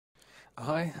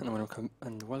Hi and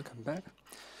welcome back.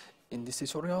 In this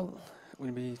tutorial,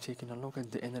 we'll be taking a look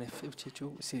at the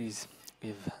nRF52 series.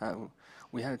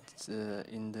 We had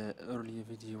in the earlier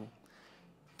video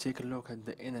take a look at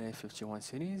the nRF51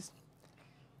 series,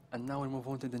 and now we'll move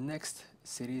on to the next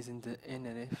series in the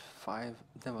nRF5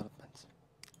 development.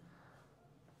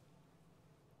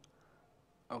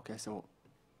 Okay, so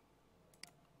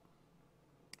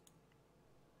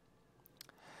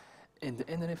in the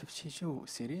nRF52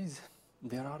 series,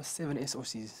 there are 7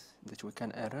 SOCs that we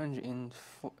can arrange in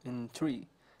 3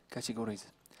 categories.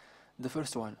 The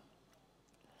first one,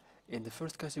 in the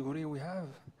first category we have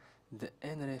the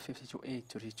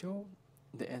nRF52832,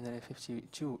 the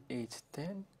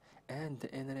nRF52810, and the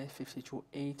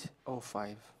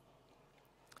nRF52805.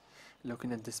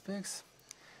 Looking at the specs,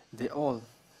 they all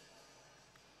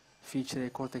feature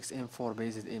a Cortex M4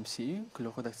 based MCU,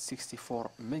 clocked at 64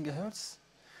 MHz.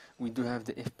 We do have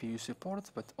the FPU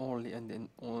support, but only on the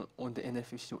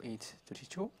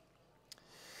nRF52832.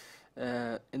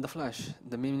 In the flash,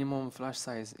 the minimum flash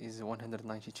size is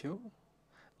 192.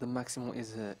 The maximum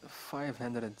is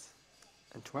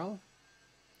 512.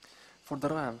 For the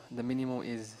RAM, the minimum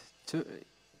is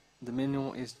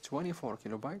 24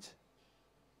 kilobytes,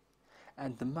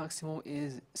 and the maximum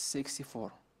is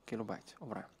 64 kilobytes of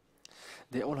RAM.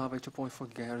 They all have a 2.4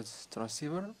 GHz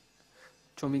transceiver,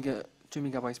 2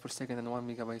 megabytes per second and 1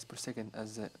 megabytes per second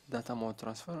as data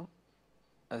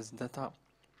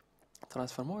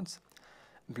transfer modes.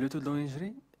 Bluetooth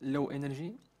low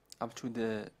energy up to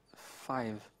the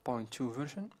 5.2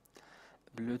 version.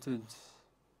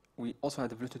 We also have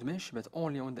the Bluetooth mesh, but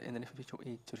only on the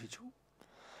nRF52832.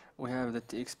 We have the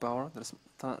TX power,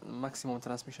 maximum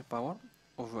transmission power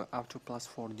of up to plus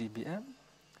 4 dBm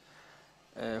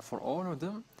for all of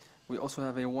them. We also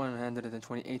have a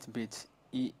 128-bit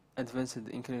advanced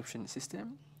encryption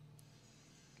system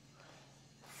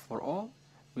for all.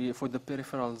 For the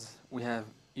peripherals, we have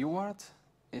UART,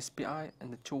 SPI,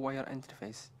 and the 2-wire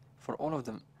interface for all of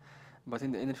them. But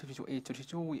in the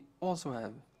nRF52832, we also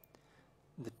have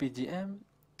the PDM.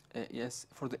 Yes,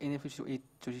 for the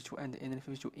nRF52832 and the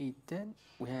nRF52810,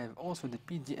 we have also the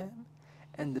PDM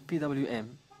and the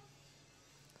PWM.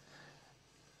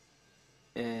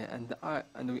 And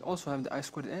we also have the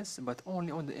I2S, but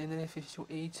only on the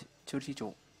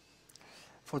nRF52832.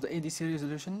 For the ADC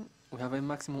resolution, we have a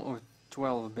maximum of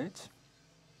 12 bits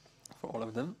for all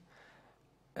of them,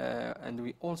 and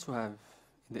we also have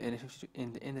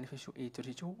in the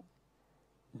nRF52832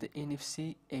 the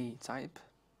NFC A type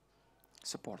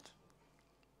support.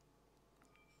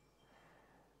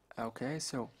 Okay,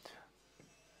 so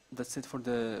that's it for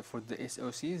the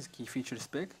SOCs key feature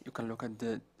spec. You can look at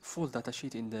the full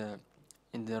datasheet in the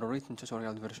written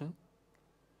tutorial version.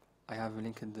 I have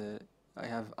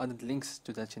added links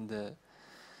to that in the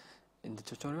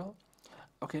tutorial.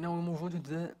 Okay, now we move on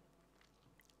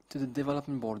to the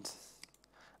development board.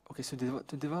 Okay, so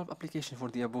to develop application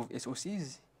for the above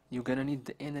SOCs, you're gonna need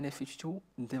the nRF52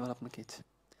 development kit.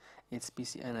 Its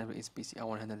PC is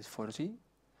PCI-140.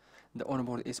 The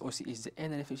onboard SOC is the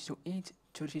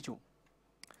nRF52832.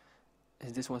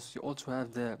 As this one, you also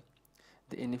have the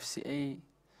NFC-A,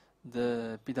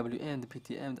 the PWM, the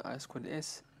PTM, the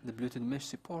I2S, the Bluetooth mesh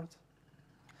support,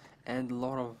 and a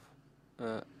lot of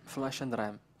flash and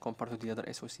RAM compared to the other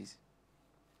SOCs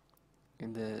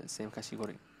in the same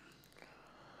category.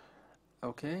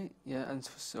 Okay, yeah, and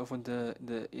so for the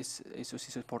SOC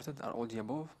supported are all the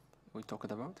above we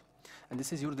talked about, and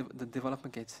this is the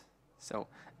development kit. So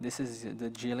this is the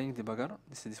G-Link debugger.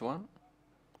 This is this one,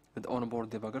 the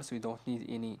onboard debugger. So you don't need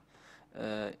any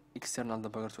external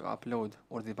debugger to upload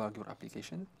or debug your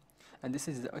application. And this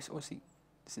is the SOC.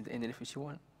 This is the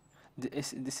nRF51.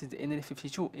 This is the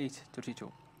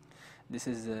nRF52832. This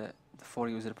is the 4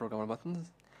 user programmable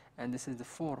buttons, and this is the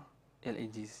 4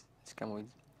 LEDs it's come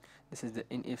with. This is the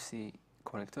NFC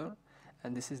connector,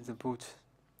 and this is the boot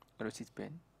receipt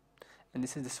pin, and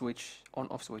this is the switch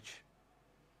on-off switch,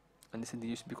 and this is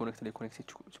the USB connector connected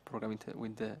to program it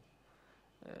with the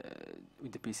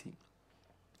PC.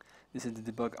 This is the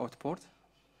debug out port.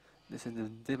 This is the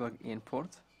debug in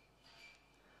port,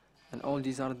 and all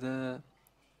these are the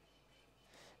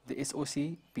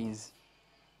SOC pins.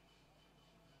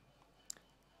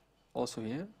 Also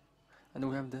here, and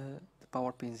we have the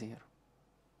power pins here.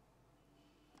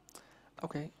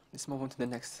 Okay, let's move on to the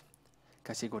next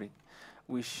category,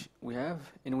 which we have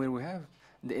the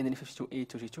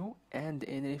nRF52832 and the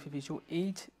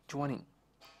nRF52820.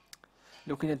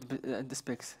 Looking at the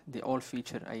specs, they all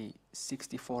feature a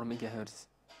 64 MHz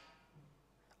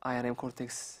ARM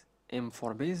Cortex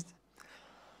M4 based.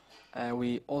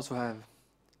 We also have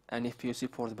and FPU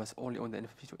port, but only on the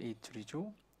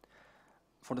nRF52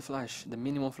 For the flash, the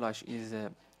minimum flash is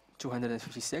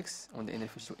 256 on the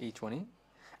nRF52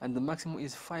 and the maximum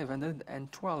is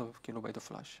 512 kilobyte of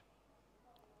flash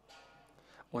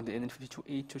on the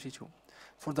nRF52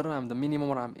 For the RAM, the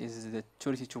minimum RAM is the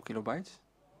 32 kilobytes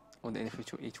on the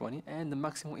nRF52 and the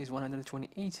maximum is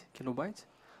 128 kilobytes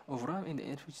of RAM in the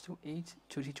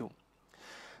nRF52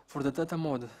 For the data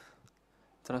mode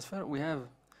transfer, we have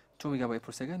 2 megabyte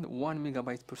per second, 1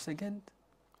 megabyte per second,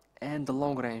 and the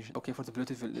long range. Okay, for the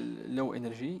Bluetooth low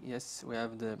energy, yes, we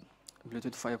have the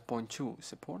Bluetooth 5.2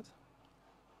 support.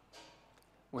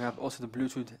 We have also the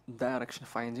Bluetooth direction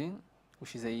finding,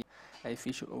 which is a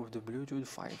feature of the Bluetooth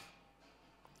 5.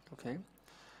 Okay,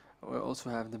 we also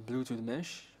have the Bluetooth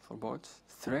mesh for both,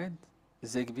 Thread,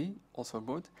 Zigbee also for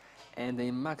both, and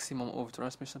a maximum of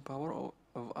transmission power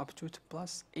of up to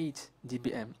plus 8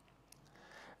 dBm.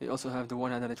 We also have the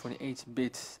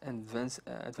 128-bit advanced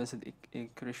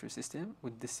encryption system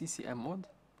with the CCM mode,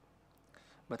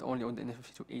 but only on the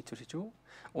nRF52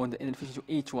 On the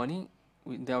nRF52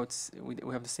 we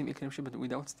have the same encryption but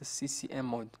without the CCM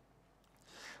mode.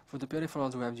 For the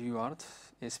peripherals, we have the UART,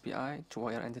 SPI,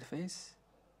 two-wire interface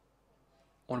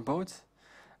on both,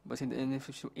 but in the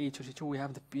nRF52 we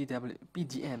have the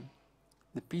PDM,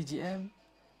 the PGM,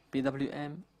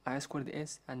 PWM,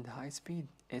 I2S, and the high-speed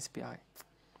SPI.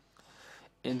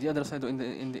 In the other side, in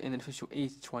the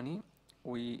nRF52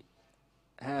 we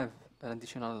have an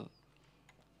additional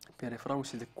peripheral,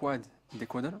 which is the quad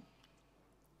decoder,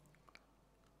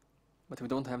 but we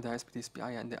don't have the high-speed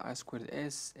SPI and the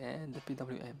I2S and the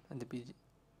PWM and the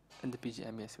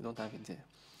PGM. Yes, we don't have it there.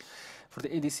 For the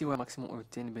ADC, we have a maximum of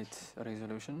 10-bit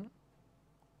resolution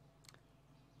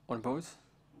on both,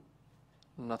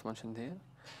 not mentioned here.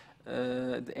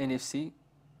 The NFC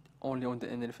only on the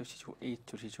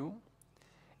nRF52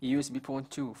 USB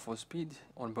 0.2 for speed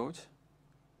on both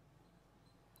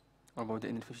the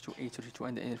nRF52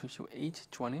 and the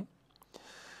nRF52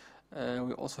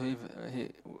 we also have here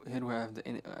we have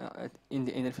in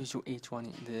the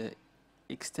nRF52 the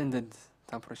extended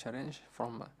temperature range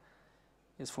from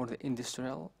is for the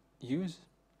industrial use,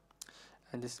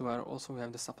 and this is where also we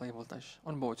have the supply voltage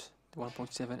on both, the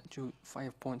 1.7 to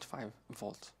 5.5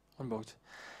 volt on both.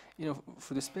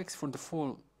 For the specs, for the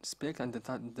full spec and the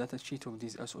data sheet of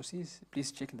these SOCs,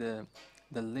 please check the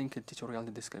linked tutorial in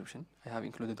the description. I have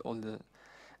included all the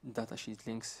data sheet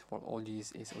links for all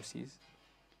these SOCs.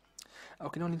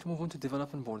 Okay, now we need to move on to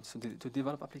development board. So to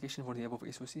develop application for the above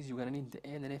SOCs, you're gonna need the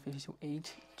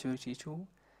nRF52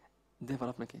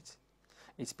 development kit.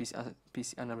 Its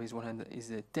PC number is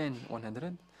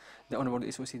 10100. The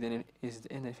onboard SOC then is the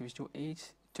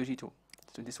nRF52.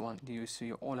 So this one, you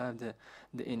all have the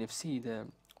NFC,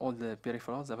 all the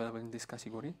peripherals available in this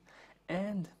category,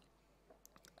 and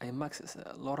a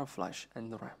lot of flash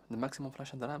and the RAM, the maximum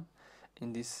flash and the RAM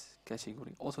in this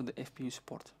category. Also the FPU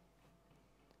support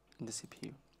and the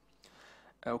CPU.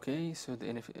 Okay, so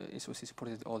the SOC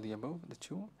supported all the above, the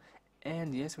two,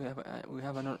 and yes, we have a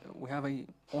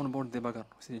onboard debugger,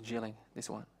 which is the G-Link. This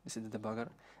is the debugger,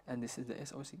 and this is the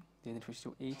SOC, the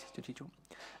nRF52.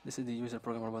 This is the user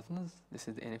programmer buttons. This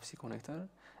is the NFC connector.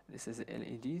 This is the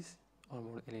LEDs,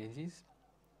 onboard LEDs,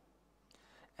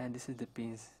 and this is the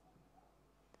pins,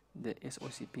 the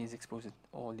SOC pins exposed.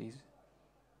 All these,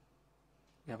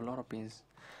 we have a lot of pins.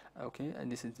 Okay,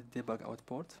 and this is the debug out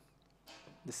port.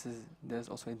 There's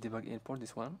also a debug in port.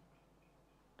 This one.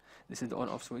 This is the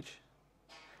on-off switch,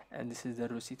 and this is the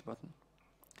reset button.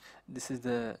 This is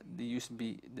the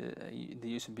USB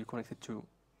the USB connected to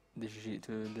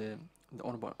the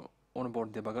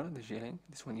onboard debugger, the G-Link.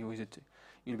 This one you'll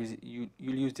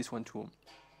use this one to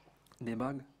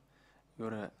debug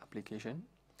your application.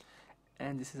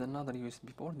 And this is another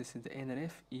USB port. This is the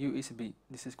nRF USB.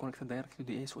 This is connected directly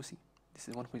to the SOC. This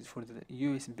is one for the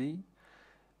USB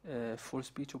full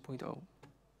speed 2.0.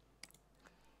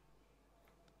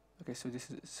 Okay, so this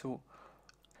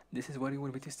is where you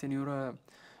will be testing your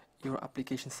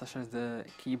applications, such as the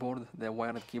keyboard, the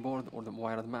wired keyboard, or the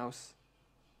wired mouse,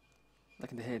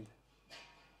 like the head.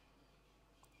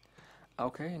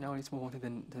 Okay, now let's move on to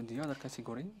the other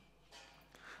category,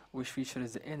 which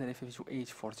features the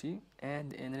nRF52H40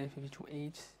 and the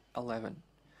nRF52H11.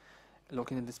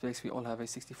 Looking at the specs, we all have a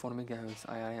 64 MHz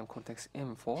IRM Cortex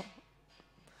M4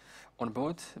 on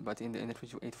both, but in the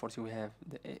nRF52H40 we have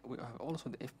also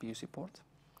the FPU support.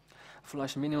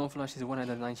 Flash, minimum flash is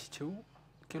 192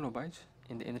 kilobytes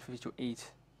in the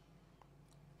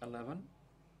nRF52H11,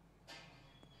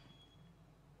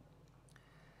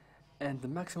 and the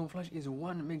maximum flash is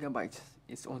 1 megabyte.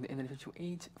 It's on the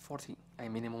nRF52H40, a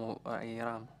minimum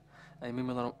RAM. a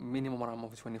minimum RAM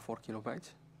of 24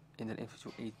 kilobytes in the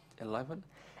nRF52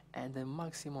 and a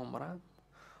maximum RAM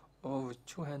of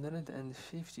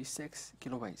 256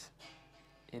 kilobytes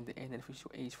in the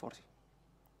nRF52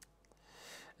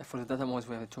 For the data modes,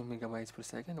 we have 2 megabytes per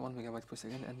second, 1 megabyte per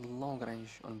second, and long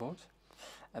range on both.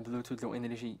 A Bluetooth low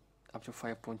energy up to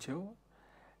 5.2,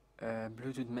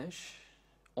 Bluetooth mesh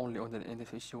only on the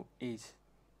nRF52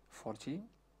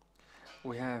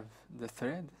 We have the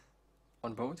thread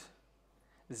on both,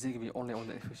 Zigbee only on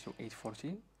the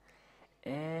nRF52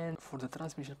 and for the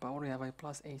transmission power, we have a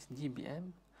plus 8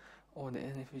 dBm on the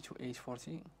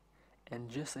nRF52 and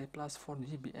just a plus 4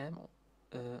 dBm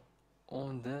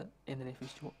on the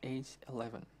nRF52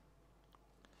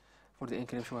 For the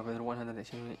encryption, we have a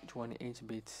 128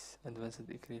 bits advanced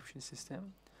encryption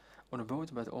system on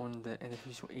both, but on the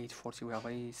nRF52 we have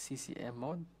a CCM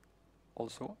mode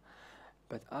also.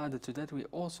 But added to that, we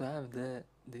also have the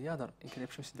other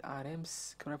encryptions, the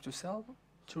RM's crypto cell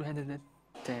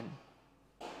 310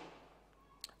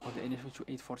 on the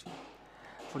nRF52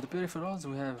 For the peripherals,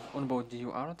 we have onboard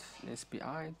DUART,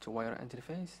 SPI, two-wire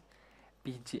interface,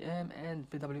 PGM, and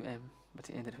PWM. But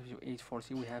in the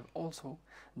nRF52 we have also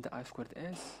the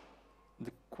I2S,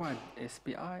 the quad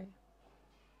SPI.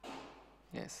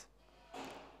 Yes.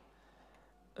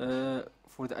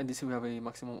 For the ADC, we have a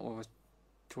maximum of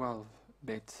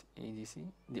 12-bit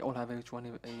ADC. They all have a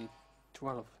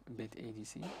 12-bit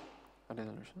ADC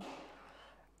resolution.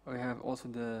 We have also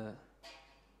the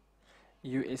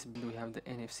USB. We have the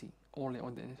NFC only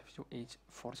on the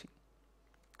nRF52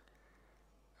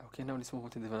 Okay, now let's move on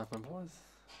to development boards.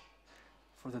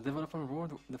 For the development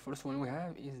board, the first one we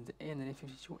have is the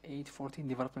nRF52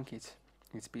 development kit.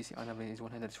 Its PCI number is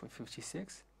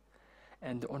 156,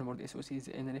 and the onboard SOC is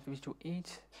the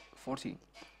nRF52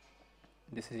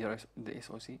 This is the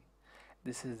SOC.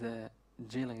 This is the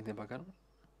J-Link debugger.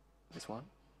 This one.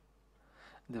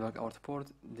 Debug out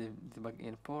port, the debug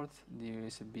in port, the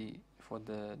USB for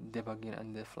the debugging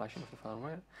and the flashing of the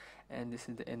firmware, and this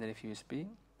is the nRF USB.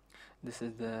 This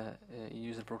is the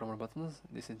user programmer buttons.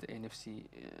 This is the NFC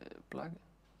plug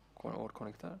or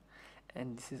connector,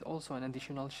 and this is also an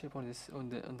additional chip on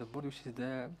the board, which is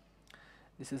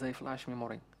this is a flash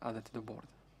memory added to the board.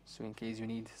 So in case you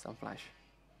need some flash,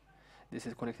 this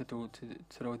is connected through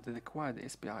the quad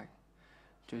SPI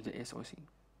to the SOC.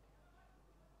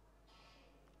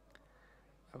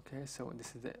 Okay, so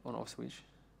this is the on-off switch,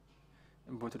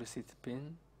 boot receipt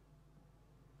pin,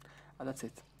 and that's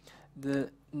it.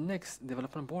 The next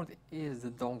development board is the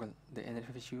dongle, the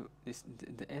nRF52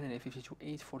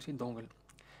 dongle.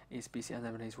 Its PCI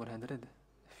number is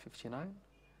 159.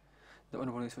 The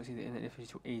onboard SOC is the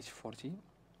nRF52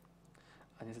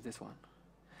 and it's this one.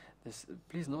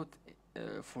 Please note,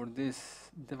 for this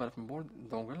development board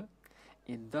dongle,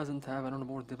 it doesn't have an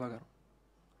onboard debugger.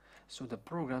 So the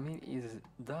programming is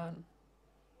done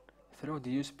through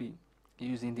the USB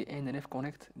using the nRF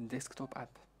Connect desktop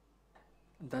app.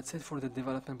 That's it for the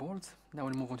development boards. Now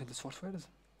we'll move on to the softwares.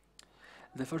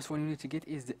 The first one you need to get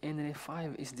is the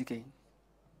nRF5 SDK.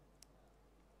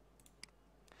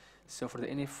 So for the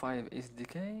nRF5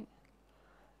 SDK,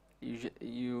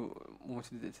 you move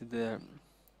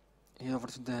over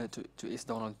to its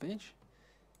download page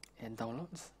and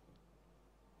downloads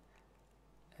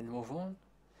and move on.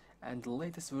 And the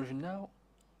latest version now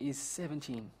is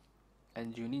 17,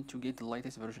 and you need to get the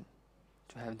latest version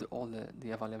to have all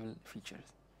the available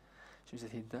features. So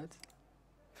just hit that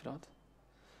if not,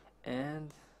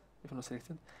 and if not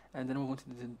selected, and then move on to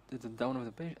the download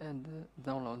the page and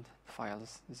download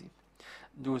files zip.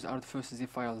 Those are the first zip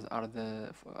files are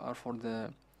for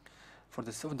the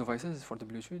soft devices for the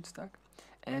Bluetooth stack,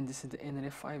 and this is the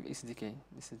nRF5 SDK.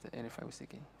 This is the nRF5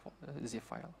 SDK zip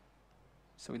file.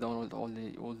 So we download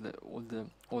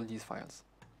all these files.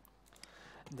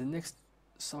 The next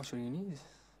software you need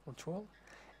or tool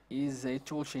is a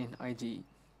Toolchain IDE.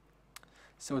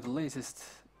 So the latest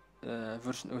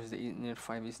version of the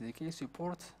nRF5 SDK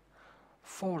support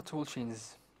 4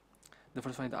 toolchains. The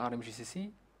first one is the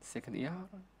RMGCC, second ER,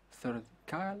 third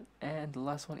Kyle, and the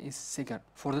last one is Segar.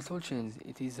 For the toolchains,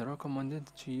 it is recommended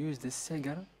to use the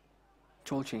Segar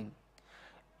toolchain.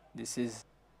 This is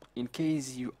in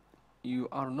case you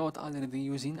are not already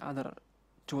using other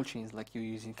toolchains, like you're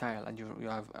using Kyle and you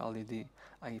have already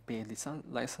a paid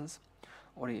license,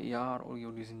 or ER, or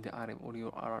you're using the RM, or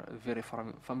you are very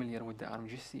familiar with the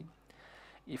RMGC.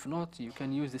 If not, you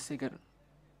can use the Segar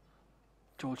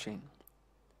toolchain.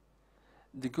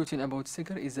 The good thing about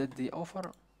Segar is that they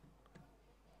offer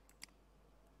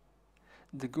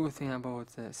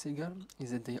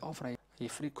a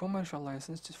free commercial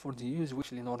license for the use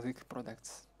with Nordic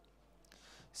products.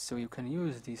 So you can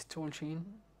use this toolchain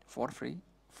for free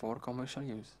for commercial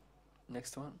use.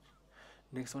 Next one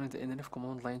is the nRF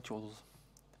command line tools.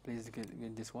 Please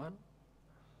get this one.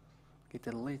 Get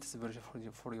the latest version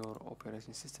for your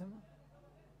operating system.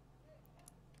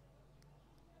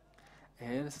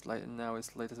 Here now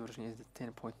its latest version is the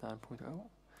 10.9.0.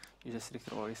 You just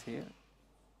select your OS here.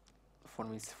 For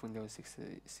me it's Windows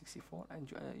 64,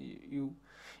 and you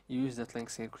use that link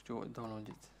here to download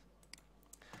it.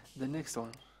 The next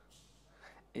one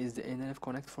is the nRF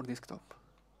Connect for desktop.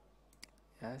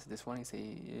 Yes, this one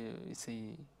is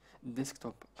a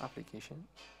desktop application.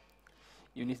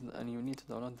 You need to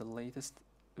download the latest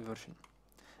version.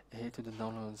 Head to the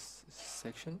downloads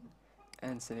section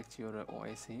and select your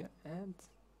OS here and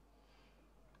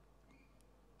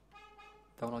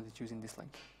download it using this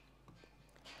link.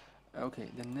 Okay,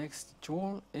 the next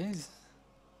tool is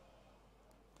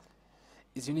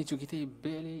you need to get a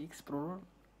BLE Explorer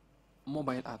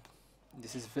mobile app.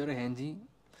 This is very handy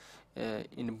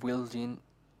in building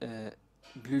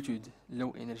Bluetooth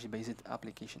low energy based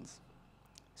applications,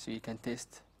 so you can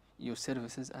test your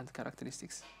services and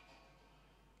characteristics.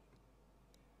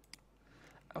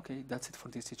 Okay, that's it for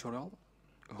this tutorial.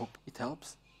 Hope it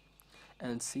helps,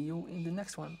 and see you in the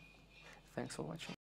next one. Thanks for watching.